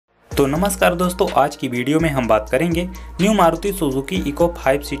तो नमस्कार दोस्तों, आज की वीडियो में हम बात करेंगे new Maruti Suzuki eco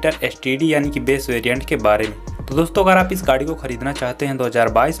 5 seater STD यानी कि बेस वेरिएंट के बारे में। तो दोस्तों, अगर आप इस गाड़ी को खरीदना चाहते हैं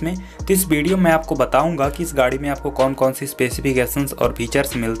 2022 में, तो इस वीडियो में आपको बताऊंगा कि इस गाड़ी में आपको कौन कौन सी स्पेसिफिकेशंस और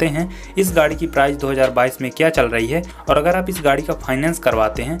फीचर्स मिलते हैं, इस गाड़ी की प्राइस 2022 में क्या चल रही है, और अगर आप इस गाड़ी का फाइनेंस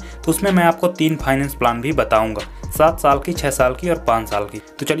करवाते हैं तो उसमें मैं आपको 3 फाइनेंस प्लान भी बताऊँगा, 7 साल की, 6 साल की और 5 साल की।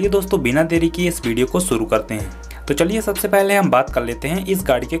 तो चलिए दोस्तों, बिना देरी किए इस वीडियो को शुरू करते हैं। तो चलिए सबसे पहले हम बात कर लेते हैं इस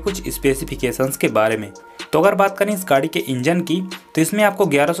गाड़ी के कुछ स्पेसिफिकेशंस के बारे में। तो अगर बात करें इस गाड़ी के इंजन की, तो इसमें आपको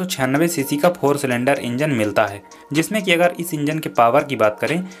 1196 सीसी का 4 सिलेंडर इंजन मिलता है, जिसमें कि अगर इस इंजन के पावर की बात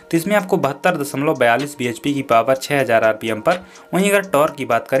करें तो इसमें आपको 72.42 bhp की पावर 6000 rpm पर। वहीं अगर टॉर्क की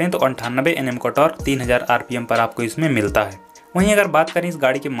बात करें तो 98 Nm का टॉर्क 3000 rpm पर आपको इसमें मिलता है। वहीं अगर बात करें इस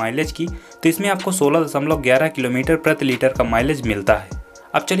गाड़ी के माइलेज की, तो इसमें आपको 16.11 किलोमीटर प्रति लीटर का माइलेज मिलता है।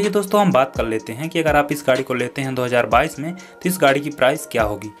 अब चलिए दोस्तों, हम बात कर लेते हैं कि अगर आप इस गाड़ी को लेते हैं 2022 में, तो इस गाड़ी की प्राइस क्या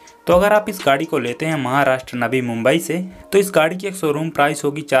होगी। तो अगर आप इस गाड़ी को लेते हैं महाराष्ट्र नवी मुंबई से, तो इस गाड़ी की एक शोरूम प्राइस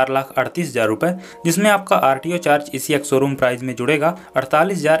होगी 4,38,000 रुपये, जिसमें आपका RTO चार्ज इसी एक शोरूम प्राइस में जुड़ेगा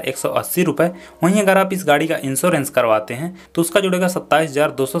 48,180 रुपये। वहीं अगर आप इस गाड़ी का इंश्योरेंस करवाते हैं तो उसका जुड़ेगा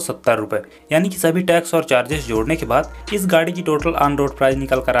 27,270 रुपये, यानी कि सभी टैक्स और चार्जेस जोड़ने के बाद इस गाड़ी की टोटल ऑन रोड प्राइस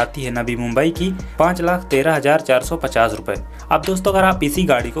निकल कर आती है नवी मुंबई की 5,13,450 रुपये। अब दोस्तों, अगर आप इसी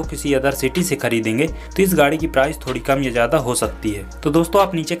गाड़ी को किसी अदर सिटी से खरीदेंगे तो इस गाड़ी की प्राइस थोड़ी कम या ज़्यादा हो सकती है। तो दोस्तों,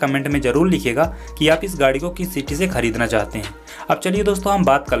 आप नीचे कमेंट में जरूर लिखिएगा कि आप इस गाड़ी को किस सिटी से खरीदना चाहते हैं। अब चलिए दोस्तों, हम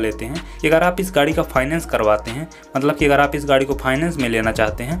बात कर लेते हैं कि अगर आप इस गाड़ी का फाइनेंस करवाते हैं, मतलब कि अगर आप इस गाड़ी को फाइनेंस में लेना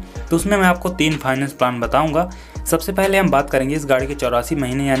चाहते हैं, तो उसमें मैं आपको 3 फाइनेंस प्लान बताऊंगा। सबसे पहले हम बात करेंगे इस गाड़ी के 84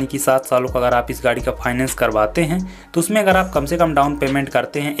 महीने यानी कि 7 सालों का अगर आप इस गाड़ी का फाइनेंस करवाते हैं, तो उसमें अगर आप कम से कम डाउन पेमेंट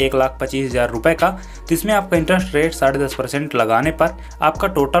करते हैं 1,25,000 रुपये का, तो इसमें आपका इंटरेस्ट रेट 10.5% लगाने पर आपका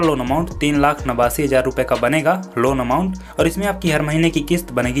टोटल लोन अमाउंट 3,89,000 रुपये का बनेगा लोन अमाउंट। और इसमें आपकी हर महीने की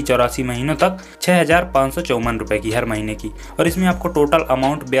किस्त बनेगी 84 महीनों तक 6,554 रुपये की हर महीने की। और इसमें आपको टोटल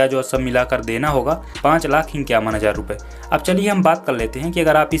अमाउंट ब्याज और सब मिलाकर देना होगा 5,51,000 रुपये। अब चलिए हम बात कर लेते हैं कि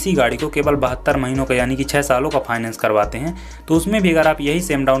अगर आप इसी गाड़ी को केवल 72 महीनों का यानी कि 6 सालों का फाइनेंस करवाते हैं, तो उसमें भी अगर आप यही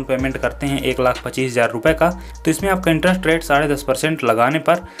सेम डाउन पेमेंट करते हैं 1,25,000 रुपये का, तो इसमें आपका इंटरेस्ट रेट 10.5% लगाने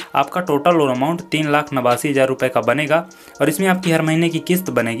पर आपका टोटल लोन अमाउंट 3,89,000 रुपये का बनेगा। और इसमें आपकी हर महीने की किस्त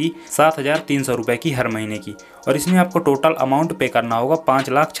बनेगी 7,300 रुपये की हर महीने की। और इसमें आपको टोटल अमाउंट पे करना होगा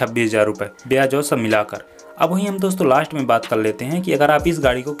 5,26,000 रुपये ब्याज और सब मिलाकर। अब वहीं हम दोस्तों लास्ट में बात कर लेते हैं कि अगर आप इस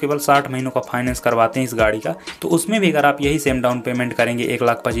गाड़ी को केवल 60 महीनों का फाइनेंस करवाते हैं इस गाड़ी का, तो उसमें भी अगर आप यही सेम डाउन पेमेंट करेंगे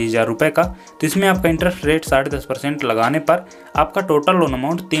 1,25,000 रुपये का, तो इसमें आपका इंटरेस्ट रेट 10.5% लगाने पर आपका टोटल लोन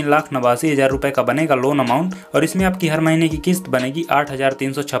अमाउंट 3,89,000 रुपये का बनेगा लोन अमाउंट। और इसमें आपकी हर महीने की किस्त बनेगी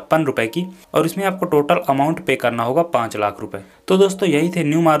 8,356 रुपये की। और इसमें आपको टोटल अमाउंट पे करना होगा 5 लाख रुपये। तो दोस्तों, यही थे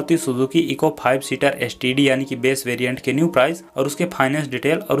new Maruti Suzuki eco 5 seater STD यानी कि बेस वेरिएंट के न्यू प्राइस और उसके फाइनेंस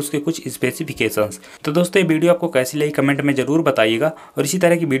डिटेल और उसके कुछ स्पेसिफिकेशंस। तो दोस्तों, ये वीडियो आपको कैसी लगी कमेंट में जरूर बताइएगा, और इसी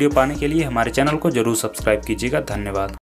तरह की वीडियो पाने के लिए हमारे चैनल को जरूर सब्सक्राइब कीजिएगा। धन्यवाद।